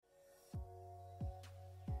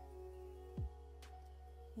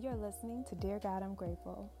You're listening to Dear God, I'm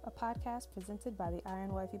Grateful, a podcast presented by the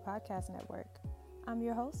Iron Wifey Podcast Network. I'm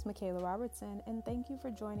your host, Michaela Robertson, and thank you for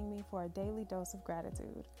joining me for a daily dose of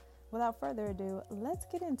gratitude. Without further ado, let's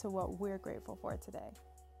get into what we're grateful for today.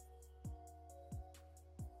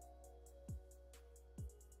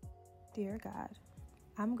 Dear God,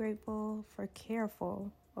 I'm grateful for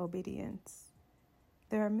careful obedience.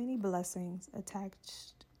 There are many blessings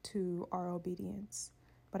attached to our obedience.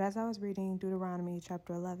 But as I was reading Deuteronomy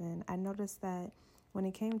chapter 11, I noticed that when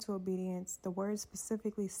it came to obedience, the word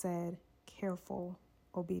specifically said careful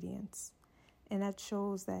obedience. And that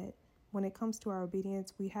shows that when it comes to our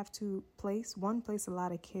obedience, we have to place a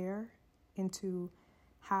lot of care into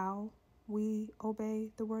how we obey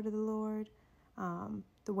the word of the Lord,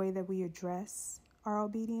 the way that we address our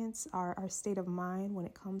obedience, our state of mind when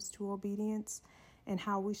it comes to obedience, and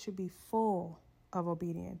how we should be full of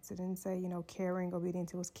obedience. It didn't say, caring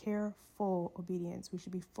obedience. It was careful obedience. We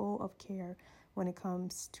should be full of care when it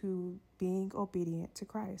comes to being obedient to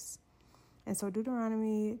Christ. And so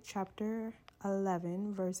Deuteronomy chapter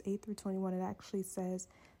 11, verse 8 through 21, it actually says,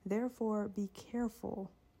 "Therefore be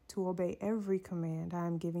careful to obey every command I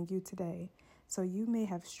am giving you today, so you may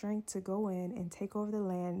have strength to go in and take over the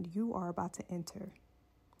land you are about to enter.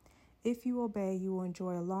 If you obey, you will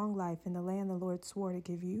enjoy a long life in the land the Lord swore to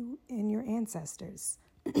give you and your ancestors,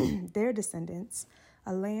 their descendants,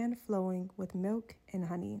 a land flowing with milk and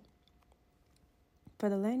honey. For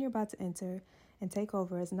the land you're about to enter and take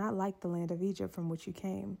over is not like the land of Egypt from which you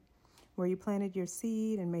came, where you planted your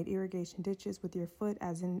seed and made irrigation ditches with your foot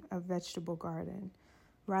as in a vegetable garden.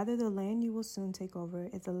 Rather, the land you will soon take over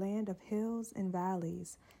is a land of hills and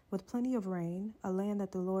valleys, with plenty of rain, a land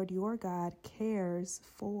that the Lord your God cares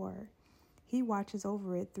for. He watches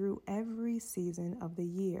over it through every season of the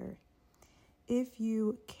year. If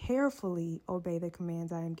you carefully obey the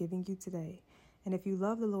commands I am giving you today, and if you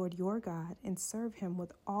love the Lord your God and serve him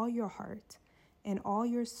with all your heart and all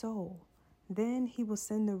your soul, then he will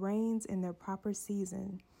send the rains in their proper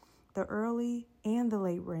season, the early and the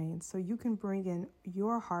late rains, so you can bring in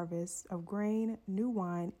your harvest of grain, new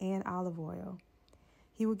wine, and olive oil.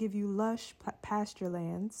 He will give you lush pasture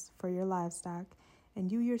lands for your livestock, and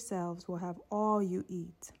you yourselves will have all you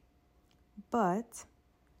eat. But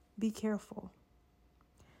be careful.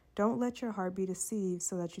 Don't let your heart be deceived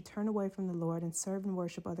so that you turn away from the Lord and serve and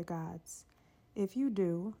worship other gods. If you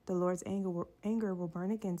do, the Lord's anger will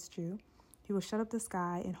burn against you. He will shut up the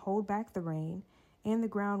sky and hold back the rain, and the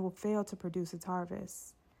ground will fail to produce its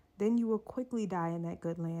harvest. Then you will quickly die in that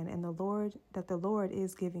good land and the Lord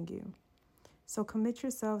is giving you. So commit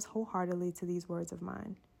yourselves wholeheartedly to these words of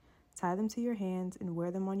mine. Tie them to your hands and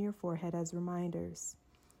wear them on your forehead as reminders.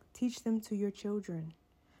 Teach them to your children.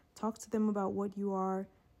 Talk to them when you are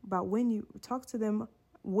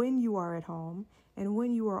at home and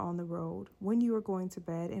when you are on the road, when you are going to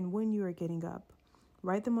bed and when you are getting up.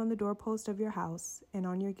 Write them on the doorpost of your house and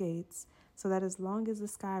on your gates, so that as long as the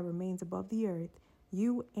sky remains above the earth,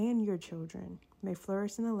 you and your children may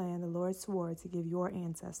flourish in the land the Lord swore to give your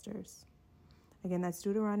ancestors." Again, that's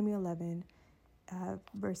Deuteronomy 11,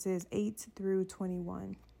 verses 8 through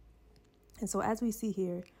 21. And so as we see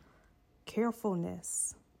here,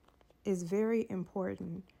 carefulness is very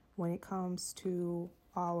important when it comes to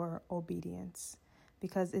our obedience,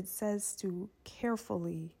 because it says to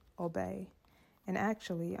carefully obey. And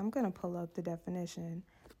actually, I'm going to pull up the definition.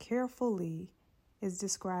 Carefully is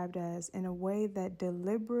described as in a way that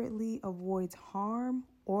deliberately avoids harm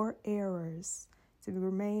or errors, to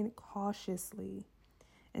remain cautiously.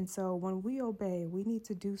 And so when we obey, we need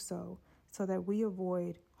to do so that we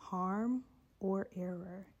avoid harm or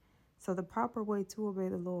error. So the proper way to obey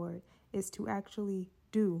the Lord is to actually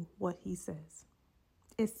do what he says.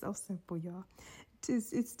 It's so simple, y'all.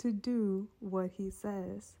 It's to do what he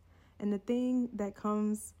says. And the thing that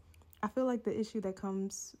comes, I feel like the issue that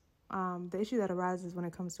arises when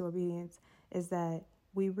it comes to obedience is that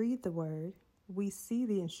we read the word, we see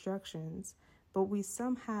the instructions, but we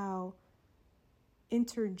somehow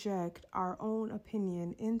interject our own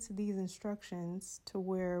opinion into these instructions to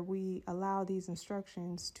where we allow these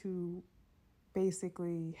instructions to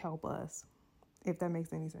basically help us, if that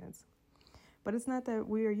makes any sense. But it's not that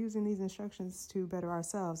we are using these instructions to better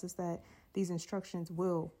ourselves. It's that these instructions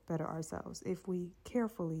will better ourselves if we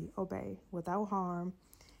carefully obey without harm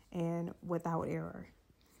and without error.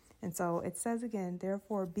 And so it says again,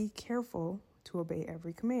 therefore be careful to obey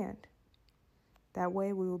every command. That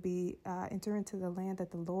way we will be enter into the land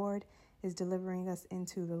that the Lord is delivering us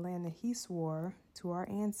into, the land that he swore to our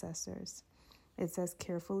ancestors. It says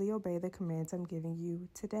carefully obey the commands I'm giving you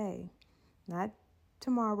today. Not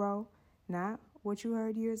tomorrow, not what you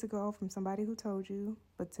heard years ago from somebody who told you,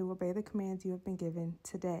 but to obey the commands you have been given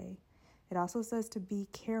today. It also says to be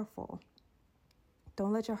careful.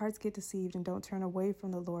 Don't let your hearts get deceived, and don't turn away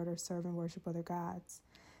from the Lord or serve and worship other gods,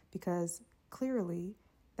 because clearly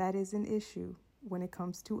that is an issue when it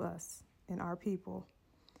comes to us and our people.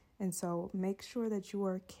 And so make sure that you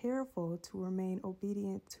are careful to remain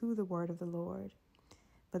obedient to the word of the Lord.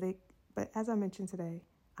 But as I mentioned today,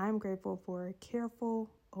 I'm grateful for careful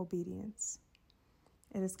obedience.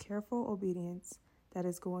 It is careful obedience that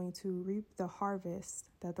is going to reap the harvest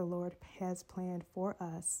that the Lord has planned for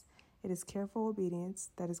us. It is careful obedience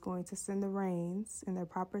that is going to send the rains in their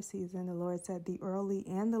proper season. The Lord said the early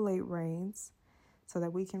and the late rains, so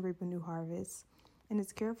that we can reap a new harvest. And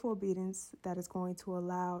it's careful obedience that is going to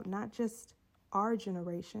allow not just our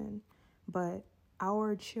generation, but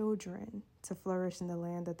our children to flourish in the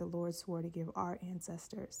land that the Lord swore to give our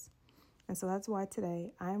ancestors. And so that's why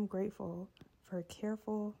today I am grateful for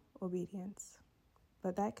careful obedience.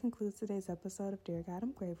 But that concludes today's episode of Dear God,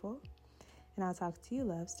 I'm Grateful. And I'll talk to you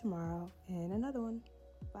loves tomorrow in another one.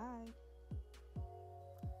 Bye.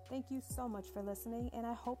 Thank you so much for listening, and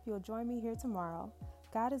I hope you'll join me here tomorrow.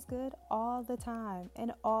 God is good all the time,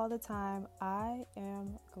 and all the time I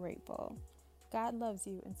am grateful. God loves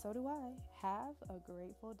you, and so do I. Have a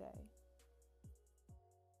grateful day.